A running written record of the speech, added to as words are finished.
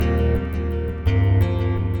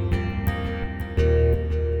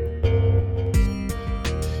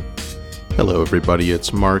Hello everybody,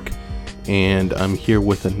 it's Mark, and I'm here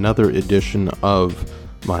with another edition of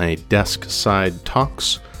my desk side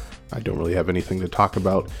talks. I don't really have anything to talk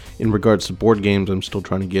about in regards to board games. I'm still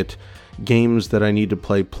trying to get games that I need to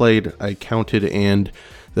play played. I counted, and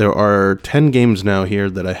there are 10 games now here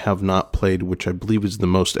that I have not played, which I believe is the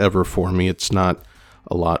most ever for me. It's not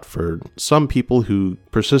a lot for some people who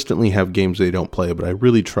persistently have games they don't play, but I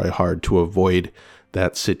really try hard to avoid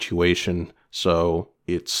that situation. So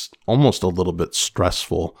it's almost a little bit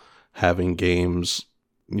stressful having games,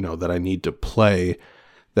 that I need to play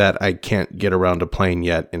that I can't get around to playing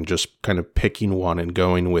yet, and just kind of picking one and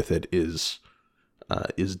going with it is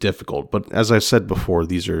difficult. But as I said before,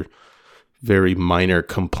 these are very minor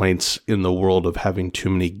complaints in the world of having too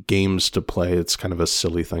many games to play. It's kind of a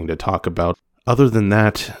silly thing to talk about. Other than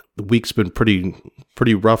that, the week's been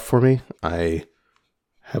pretty rough for me. I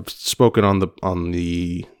have spoken on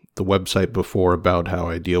the website before about how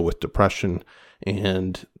I deal with depression,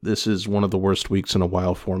 and this is one of the worst weeks in a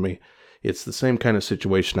while for me. It's the same kind of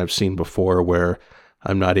situation I've seen before where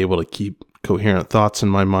I'm not able to keep coherent thoughts in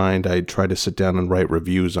my mind. I try to sit down and write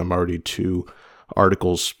reviews. I'm already 2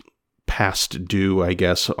 articles past due, I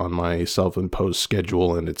guess, on my self-imposed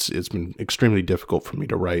schedule, and it's been extremely difficult for me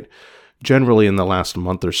to write generally in the last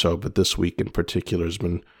month or so, but this week in particular has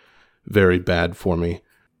been very bad for me,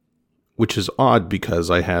 which is odd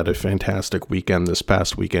because I had a fantastic weekend this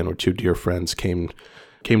past weekend where 2 dear friends came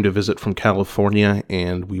to visit from California,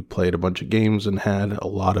 and we played a bunch of games and had a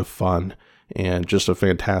lot of fun and just a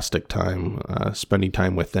fantastic time spending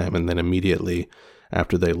time with them. And then immediately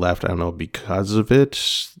after they left, I don't know, because of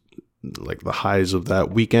it, like the highs of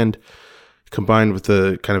that weekend combined with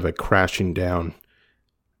the kind of a crashing down.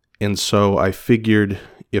 And so I figured,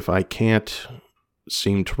 if I can't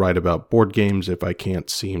seem to write about board games, if I can't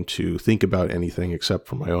seem to think about anything except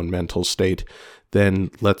for my own mental state,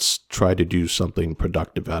 then let's try to do something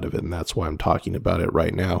productive out of it. And that's why I'm talking about it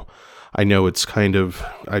right now. I know it's kind of,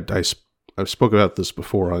 I've spoken about this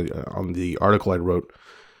before on the article I wrote,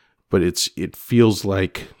 but it feels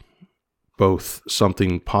like both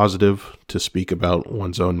something positive to speak about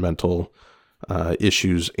one's own mental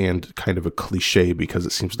issues and kind of a cliche because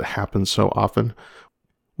it seems to happen so often,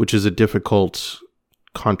 which is a difficult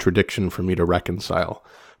contradiction for me to reconcile.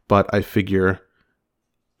 But I figure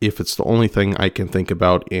if it's the only thing I can think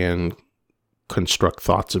about and construct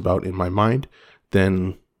thoughts about in my mind,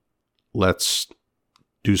 then let's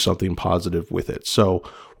do something positive with it. So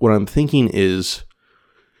what I'm thinking is,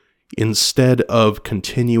 instead of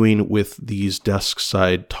continuing with these desk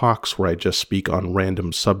side talks where I just speak on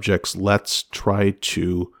random subjects, let's try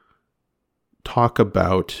to talk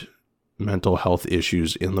about mental health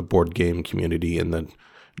issues in the board game community, in the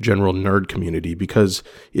general nerd community, because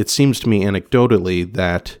it seems to me anecdotally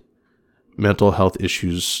that mental health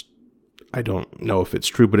issues, I don't know if it's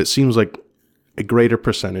true, but it seems like a greater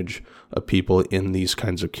percentage of people in these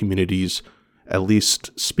kinds of communities at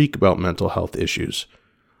least speak about mental health issues.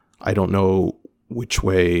 I don't know which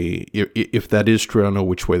way, if that is true, I don't know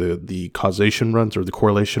which way the causation runs or the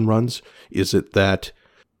correlation runs. Is it that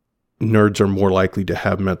nerds are more likely to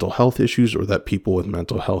have mental health issues, or that people with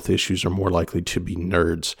mental health issues are more likely to be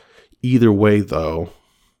nerds? Either way, though,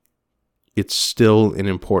 it's still an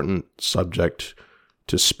important subject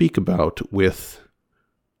to speak about with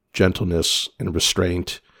gentleness and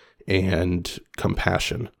restraint and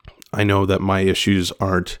compassion. I know that my issues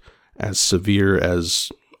aren't as severe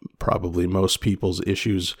as probably most people's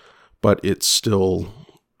issues, but it's still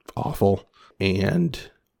awful. And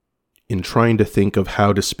in trying to think of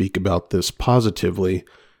how to speak about this positively,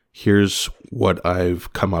 here's what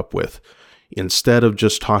I've come up with. Instead of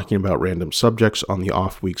just talking about random subjects on the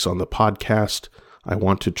off weeks on the podcast, I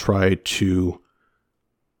want to try to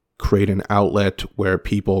create an outlet where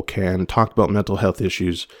people can talk about mental health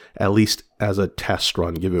issues, at least as a test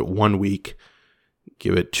run. Give it 1 week,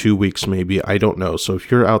 give it 2 weeks maybe, I don't know. So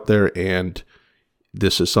if you're out there and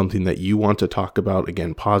this is something that you want to talk about,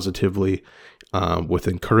 again, positively, with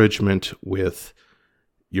encouragement, with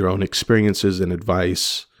your own experiences and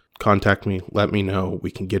advice, contact me, let me know. We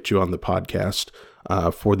can get you on the podcast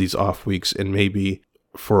for these off weeks, and maybe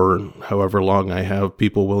for however long I have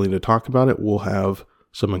people willing to talk about it, we'll have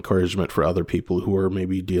some encouragement for other people who are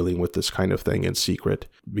maybe dealing with this kind of thing in secret.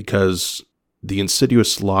 Because the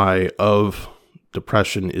insidious lie of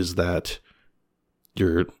depression is that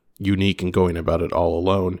you're unique and going about it all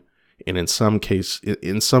alone. And in some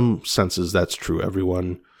senses, that's true.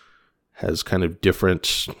 Everyone has kind of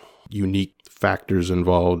different unique factors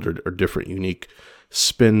involved, or different unique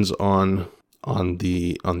spins on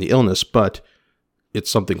the illness, but it's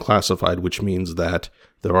something classified, which means that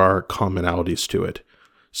there are commonalities to it.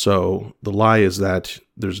 So the lie is that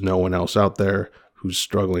there's no one else out there who's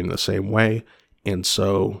struggling the same way. And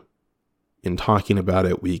so in talking about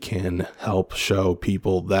it, we can help show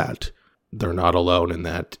people that they're not alone and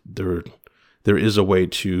that there is a way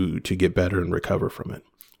to get better and recover from it.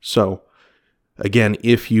 So again,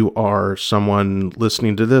 if you are someone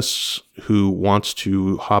listening to this who wants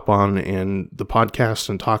to hop on and the podcast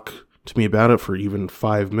and talk to me about it for even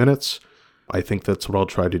 5 minutes, I think that's what I'll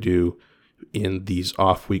try to do in these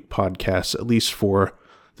off-week podcasts, at least for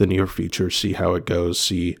the near future, see how it goes,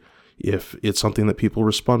 see if it's something that people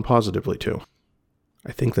respond positively to.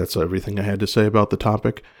 I think that's everything I had to say about the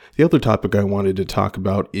topic. The other topic I wanted to talk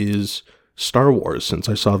about is Star Wars, since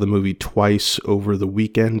I saw the movie twice over the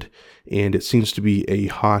weekend, and it seems to be a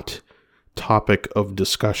hot topic of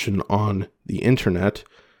discussion on the internet.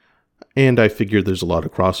 And I figured there's a lot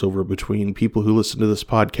of crossover between people who listen to this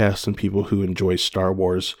podcast and people who enjoy Star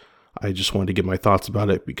Wars. I just wanted to get my thoughts about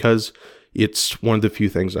it because it's one of the few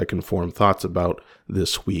things I can form thoughts about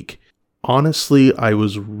this week. Honestly,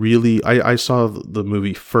 I saw the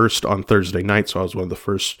movie first on Thursday night, so I was one of the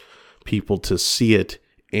first people to see it,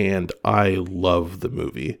 and I love the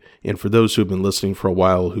movie. And for those who've been listening for a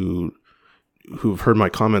while who've heard my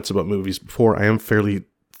comments about movies before, I am fairly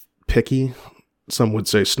picky. Some would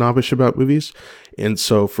say snobbish about movies. And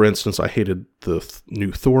so, for instance, I hated the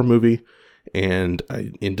new Thor movie, and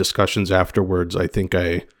in discussions afterwards, I think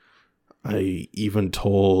I even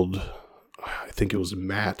told, I think it was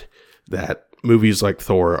Matt, that movies like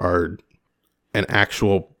Thor are an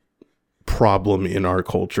actual problem in our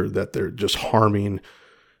culture, that they're just harming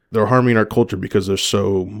our culture because they're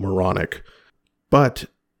so moronic. But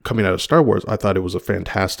coming out of Star Wars, I thought it was a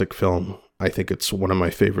fantastic film. I think it's one of my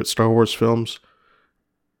favorite Star Wars films.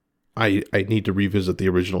 I need to revisit the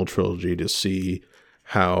original trilogy to see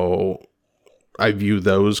how I view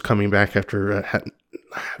those coming back after I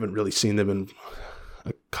haven't really seen them in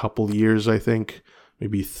a couple years, I think.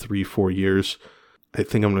 Maybe 3-4 years. I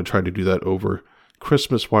think I'm going to try to do that over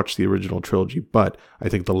Christmas, watch the original trilogy, but I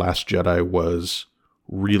think The Last Jedi was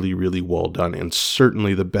really, really well done, and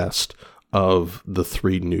certainly the best of the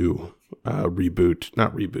three new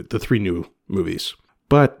the three new movies.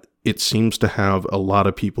 But it seems to have a lot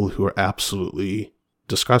of people who are absolutely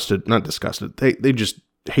not disgusted, they just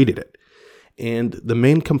hated it. And the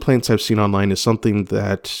main complaints I've seen online is something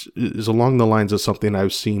that is along the lines of something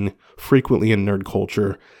I've seen frequently in nerd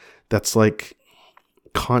culture. That's like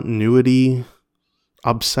continuity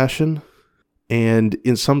obsession. And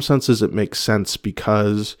in some senses, it makes sense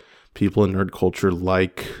because people in nerd culture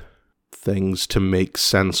like things to make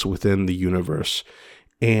sense within the universe.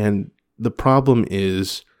 And the problem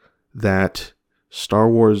is that Star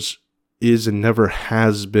Wars is and never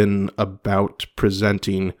has been about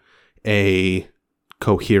presenting a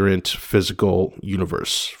coherent physical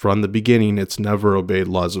universe. From the beginning, it's never obeyed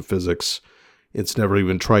laws of physics. It's never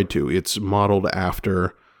even tried to. It's modeled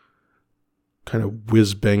after kind of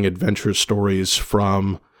whiz-bang adventure stories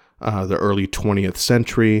from the early 20th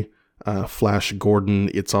century. Flash Gordon.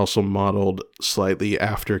 It's also modeled slightly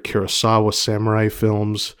after Kurosawa samurai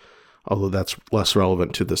films, although that's less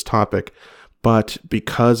relevant to this topic. But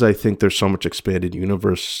because I think there's so much expanded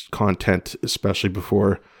universe content, especially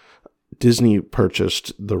before Disney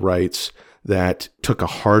purchased the rights, that took a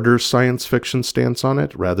harder science fiction stance on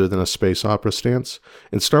it rather than a space opera stance.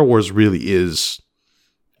 And Star Wars really is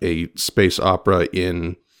a space opera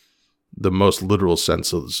in the most literal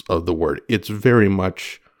senses of the word. It's very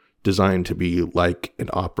much designed to be like an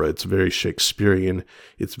opera. It's very Shakespearean.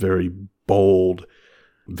 It's very bold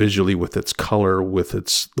visually with its color, with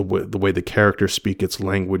the way the characters speak, its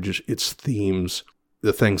language, its themes.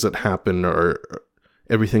 The things that happen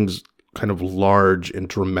everything's kind of large and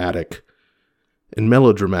dramatic and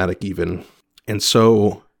melodramatic even. And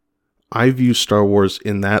so I view Star Wars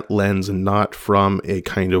in that lens and not from a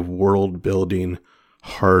kind of world building,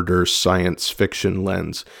 harder science fiction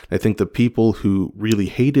lens. I think the people who really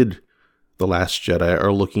hated The Last Jedi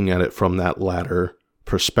are looking at it from that latter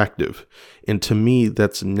perspective. And to me,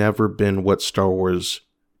 that's never been what Star Wars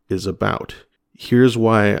is about. Here's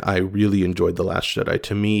why I really enjoyed The Last Jedi.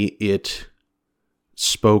 To me, it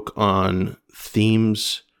spoke on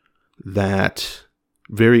themes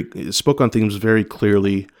very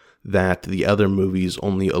clearly that the other movies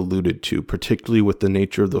only alluded to, particularly with the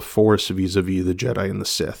nature of the Force vis-a-vis the Jedi and the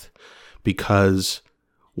Sith. Because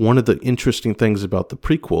one of the interesting things about the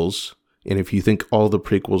prequels, and if you think all the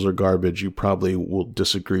prequels are garbage, you probably will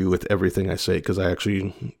disagree with everything I say, because I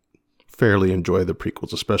actually fairly enjoy the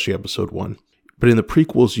prequels, especially Episode 1. But in the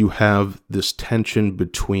prequels, you have this tension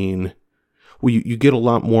between, you see a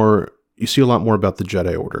lot more about the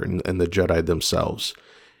Jedi Order and the Jedi themselves.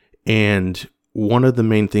 And one of the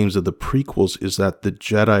main themes of the prequels is that the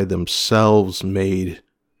Jedi themselves made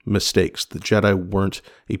mistakes. The Jedi weren't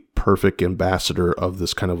a perfect ambassador of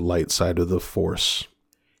this kind of light side of the Force.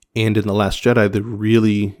 And in The Last Jedi, they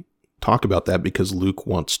really talk about that because Luke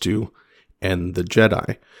wants to end the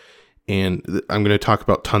Jedi. And I'm going to talk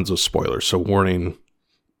about tons of spoilers. So warning,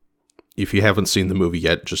 if you haven't seen the movie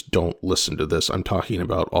yet, just don't listen to this. I'm talking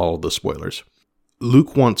about all the spoilers.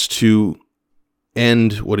 Luke wants to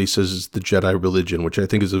end what he says is the Jedi religion, which I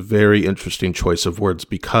think is a very interesting choice of words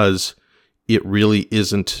because it really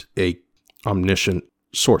isn't a omniscient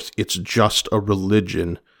source. It's just a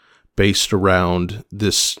religion based around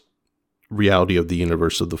this reality of the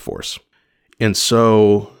universe of the Force. And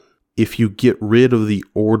so if you get rid of the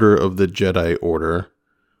Order of the Jedi Order,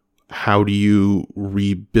 how do you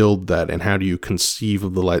rebuild that, and how do you conceive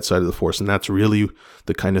of the light side of the Force? And that's really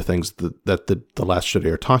the kind of things that the Last Jedi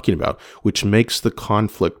are talking about, which makes the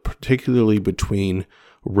conflict, particularly between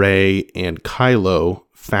Rey and Kylo,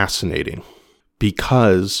 fascinating.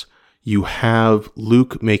 Because you have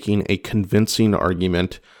Luke making a convincing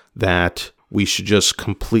argument that we should just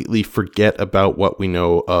completely forget about what we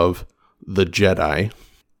know of the Jedi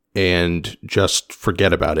and just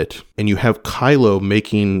forget about it. And you have Kylo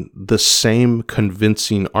making the same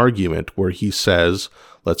convincing argument where he says,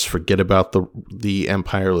 let's forget about the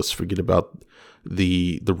Empire, let's forget about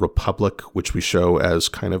the Republic, which we show as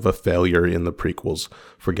kind of a failure in the prequels,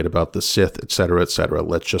 forget about the Sith, etc.,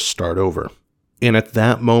 let's just start over. And at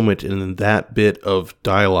that moment, and in that bit of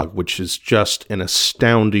dialogue, which is just an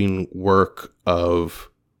astounding work of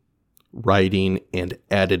writing and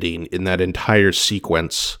editing in that entire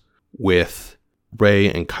sequence, with Rey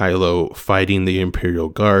and Kylo fighting the Imperial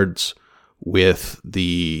Guards, with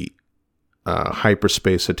the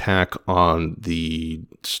hyperspace attack on the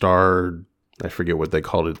star, I forget what they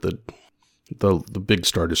called it, the big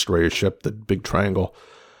Star Destroyer ship, the big triangle,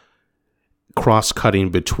 cross-cutting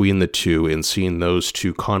between the two and seeing those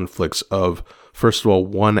two conflicts of, first of all,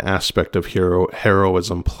 one aspect of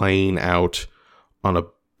heroism playing out on a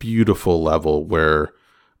beautiful level where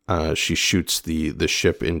she shoots the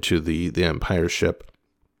ship into the Empire ship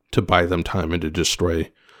to buy them time and to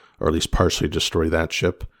destroy, or at least partially destroy that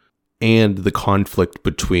ship. And the conflict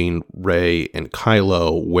between Rey and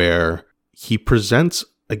Kylo, where he presents,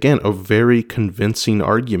 again, a very convincing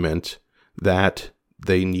argument that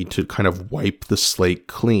they need to kind of wipe the slate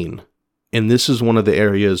clean. And this is one of the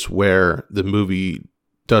areas where the movie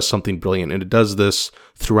does something brilliant, and it does this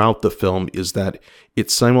throughout the film, is that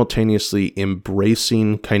it's simultaneously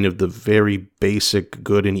embracing kind of the very basic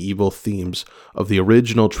good and evil themes of the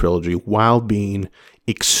original trilogy while being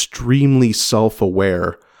extremely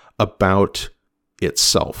self-aware about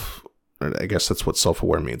itself. I guess that's what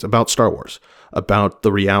self-aware means, about Star Wars, about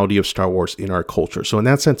the reality of Star Wars in our culture. So in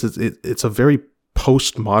that sense, it's a very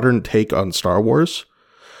postmodern take on Star Wars,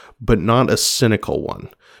 but not a cynical one.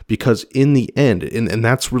 Because in the end, and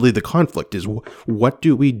that's really the conflict, is what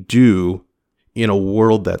do we do in a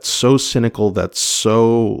world that's so cynical, that's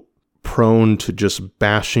so prone to just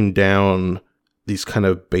bashing down these kind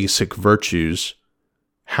of basic virtues?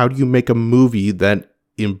 How do you make a movie that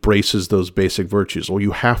embraces those basic virtues? Well,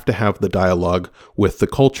 you have to have the dialogue with the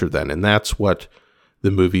culture then, and that's what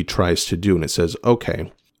the movie tries to do. And it says,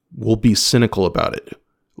 okay, we'll be cynical about it.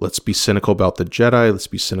 Let's be cynical about the Jedi. Let's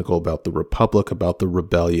be cynical about the Republic, about the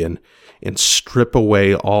rebellion, and strip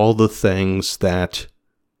away all the things that,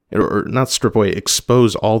 or not strip away,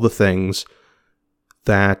 expose all the things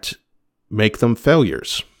that make them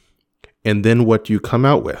failures. And then what do you come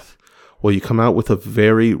out with? Well, you come out with a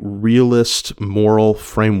very realist moral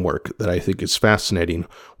framework that I think is fascinating,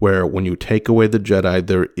 where when you take away the Jedi,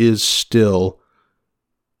 there is still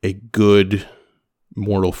a good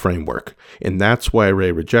moral framework. And that's why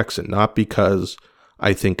Rey rejects it. Not because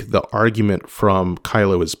I think the argument from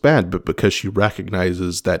Kylo is bad, but because she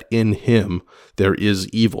recognizes that in him there is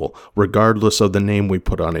evil, regardless of the name we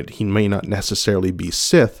put on it. He may not necessarily be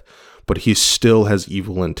Sith, but he still has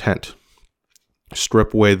evil intent.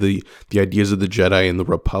 Strip away the ideas of the Jedi and the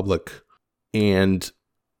Republic, and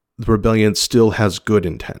the rebellion still has good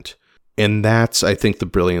intent. And that's, I think, the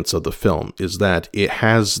brilliance of the film, is that it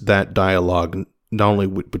has that dialogue not only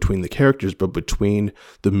between the characters, but between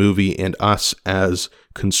the movie and us as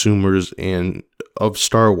consumers and of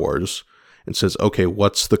Star Wars, and says, okay,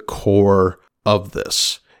 what's the core of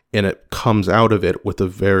this? And it comes out of it with a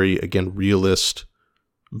very, again, realist,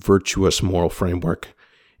 virtuous moral framework.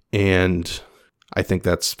 And I think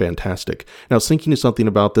that's fantastic. And I was thinking of something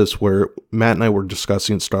about this where Matt and I were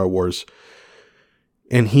discussing Star Wars,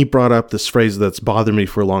 And he brought up this phrase that's bothered me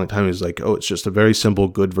for a long time. He's like, oh, it's just a very simple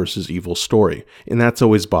good versus evil story. And that's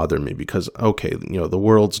always bothered me because, okay, the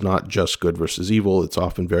world's not just good versus evil. It's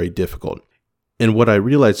often very difficult. And what I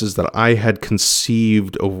realized is that I had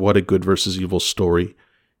conceived of what a good versus evil story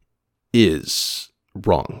is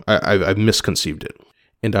wrong. I've misconceived it.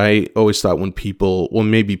 And I always thought when people, well,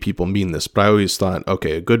 maybe people mean this, but I always thought,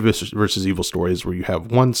 okay, a good versus evil story is where you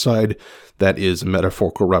have one side that is a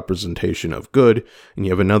metaphorical representation of good, and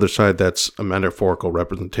you have another side that's a metaphorical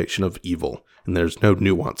representation of evil, and there's no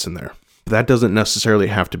nuance in there. That doesn't necessarily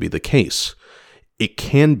have to be the case. It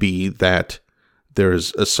can be that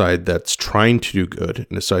there's a side that's trying to do good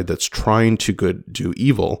and a side that's trying to do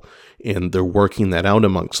evil, and they're working that out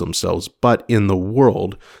amongst themselves. But in the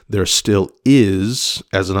world, there still is,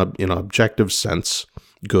 in an objective sense,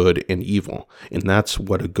 good and evil. And that's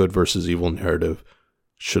what a good versus evil narrative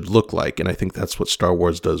should look like. And I think that's what Star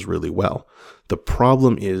Wars does really well. The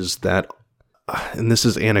problem is that, and this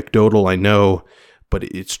is anecdotal, I know, but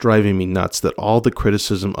it's driving me nuts that all the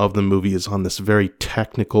criticism of the movie is on this very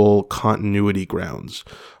technical continuity grounds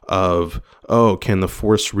of, oh, can the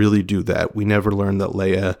Force really do that? We never learned that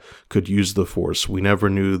Leia could use the Force. We never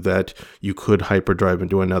knew that you could hyperdrive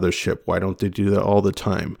into another ship. Why don't they do that all the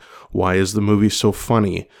time? Why is the movie so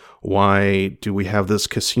funny? Why do we have this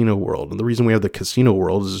casino world? And the reason we have the casino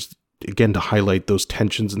world is, again, to highlight those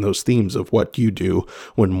tensions and those themes of what you do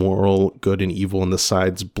when moral, good, and evil and the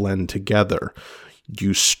sides blend together.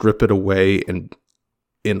 You strip it away and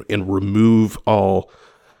remove all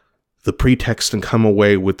the pretext and come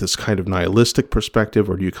away with this kind of nihilistic perspective,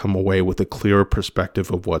 or do you come away with a clearer perspective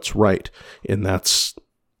of what's right? And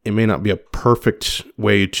it may not be a perfect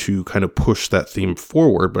way to kind of push that theme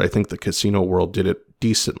forward, but I think the casino world did it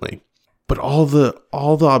decently. But all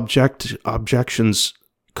the objections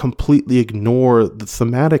completely ignore the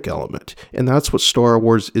thematic element, and that's what Star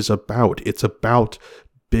Wars is about. It's about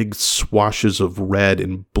big swashes of red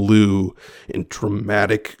and blue and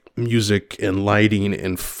dramatic music and lighting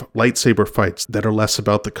and lightsaber fights that are less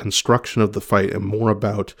about the construction of the fight and more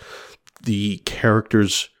about the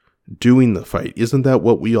characters doing the fight. Isn't that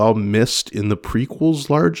what we all missed in the prequels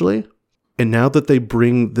largely? And now that they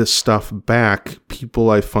bring this stuff back, people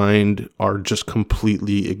I find are just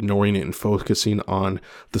completely ignoring it and focusing on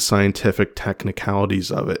the scientific technicalities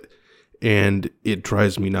of it. And it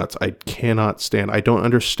drives me nuts. I don't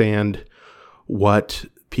understand what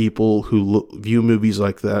people who view movies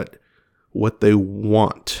like that, what they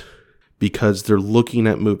want, because they're looking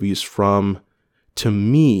at movies from, to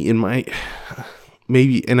me,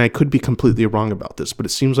 maybe, and I could be completely wrong about this, but it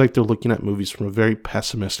seems like they're looking at movies from a very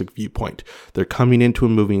pessimistic viewpoint. They're coming into a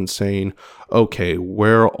movie and saying, okay,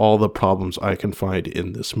 where are all the problems I can find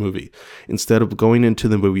in this movie? Instead of going into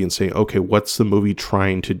the movie and saying, okay, what's the movie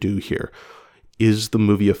trying to do here? Is the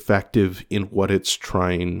movie effective in what it's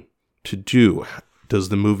trying to do? Does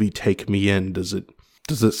the movie take me in? Does it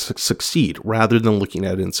succeed? Rather than looking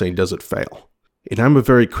at it and saying, does it fail? And I'm a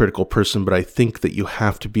very critical person, but I think that you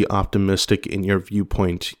have to be optimistic in your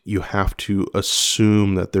viewpoint. You have to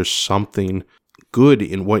assume that there's something good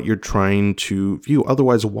in what you're trying to view.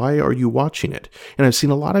 Otherwise, why are you watching it? And I've seen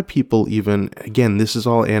a lot of people again, this is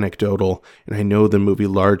all anecdotal, and I know the movie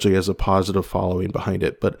largely has a positive following behind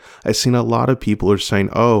it, but I've seen a lot of people are saying,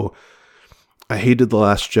 oh, I hated The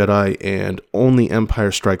Last Jedi, and only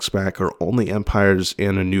Empire Strikes Back or only Empires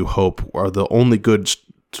and A New Hope are the only good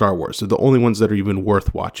Star Wars. They're the only ones that are even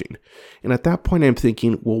worth watching. And at that point, I'm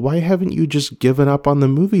thinking, well, why haven't you just given up on the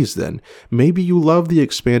movies then? Maybe you love the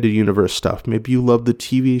expanded universe stuff. Maybe you love the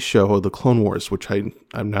TV show or the Clone Wars, which I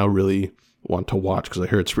now really want to watch because I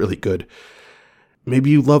hear it's really good. Maybe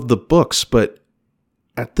you love the books, but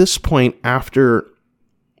at this point, after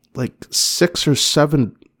like 6 or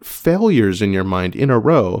 7 failures in your mind in a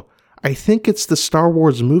row, I think it's the Star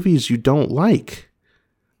Wars movies you don't like.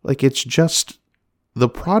 Like, it's just the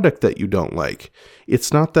product that you don't like.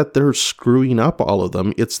 It's not that they're screwing up all of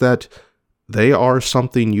them. It's that they are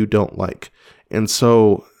something you don't like. And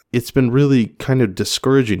so it's been really kind of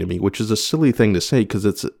discouraging to me, which is a silly thing to say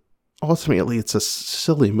because ultimately it's a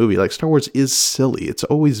silly movie. Like, Star Wars is silly. It's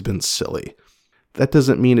always been silly. That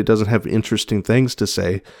doesn't mean it doesn't have interesting things to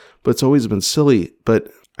say, but it's always been silly.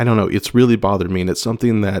 But I don't know, it's really bothered me, and it's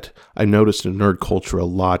something that I noticed in nerd culture a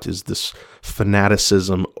lot, is this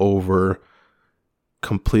fanaticism over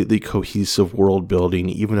completely cohesive world building,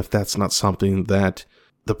 even if that's not something that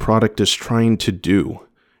the product is trying to do.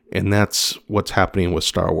 And that's what's happening with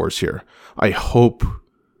Star Wars here. I hope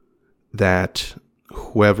that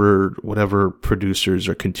whatever producers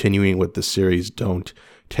are continuing with the series don't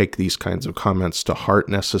take these kinds of comments to heart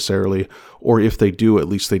necessarily, or if they do, at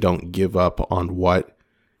least they don't give up on what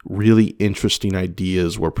really interesting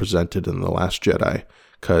ideas were presented in The Last Jedi,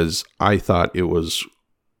 because I thought it was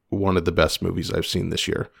one of the best movies I've seen this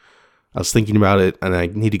year. I was thinking about it, and I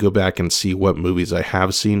need to go back and see what movies I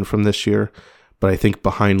have seen from this year, but I think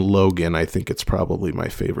behind Logan, I think it's probably my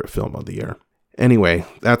favorite film of the year. Anyway,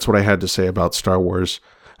 that's what I had to say about Star Wars.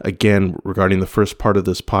 Again, regarding the first part of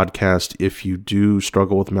this podcast, if you do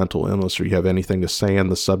struggle with mental illness or you have anything to say on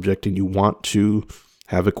the subject and you want to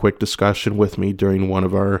have a quick discussion with me during one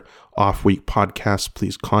of our off-week podcasts,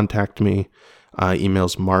 please contact me.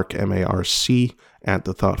 Email's Mark, M-A-R-C, at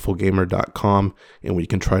thethoughtfulgamer.com, and we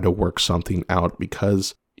can try to work something out,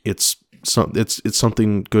 because it's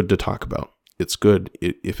something good to talk about. It's good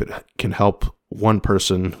if it can help one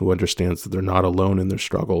person who understands that they're not alone in their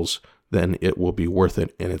struggles, then it will be worth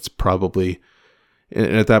it. And it's probably,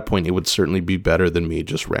 and at that point, it would certainly be better than me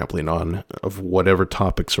just rambling on of whatever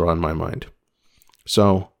topics are on my mind.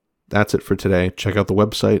 So that's it for today. Check out the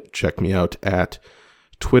website. Check me out at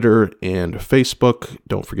Twitter and Facebook.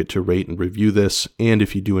 Don't forget to rate and review this. And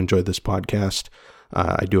if you do enjoy this podcast,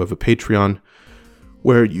 I do have a Patreon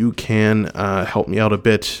where you can help me out a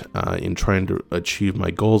bit in trying to achieve my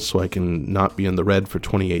goals so I can not be in the red for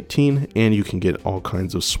 2018, and you can get all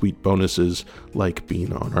kinds of sweet bonuses like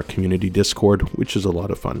being on our community Discord, which is a lot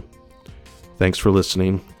of fun. Thanks for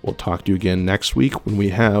listening. We'll talk to you again next week when we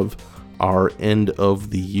have our end of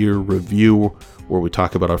the year review, where we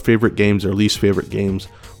talk about our favorite games, our least favorite games,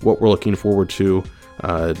 what we're looking forward to,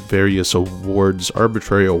 various awards,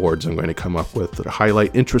 arbitrary awards I'm going to come up with that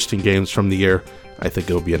highlight interesting games from the year. I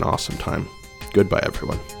think it'll be an awesome time. Goodbye,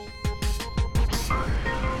 everyone.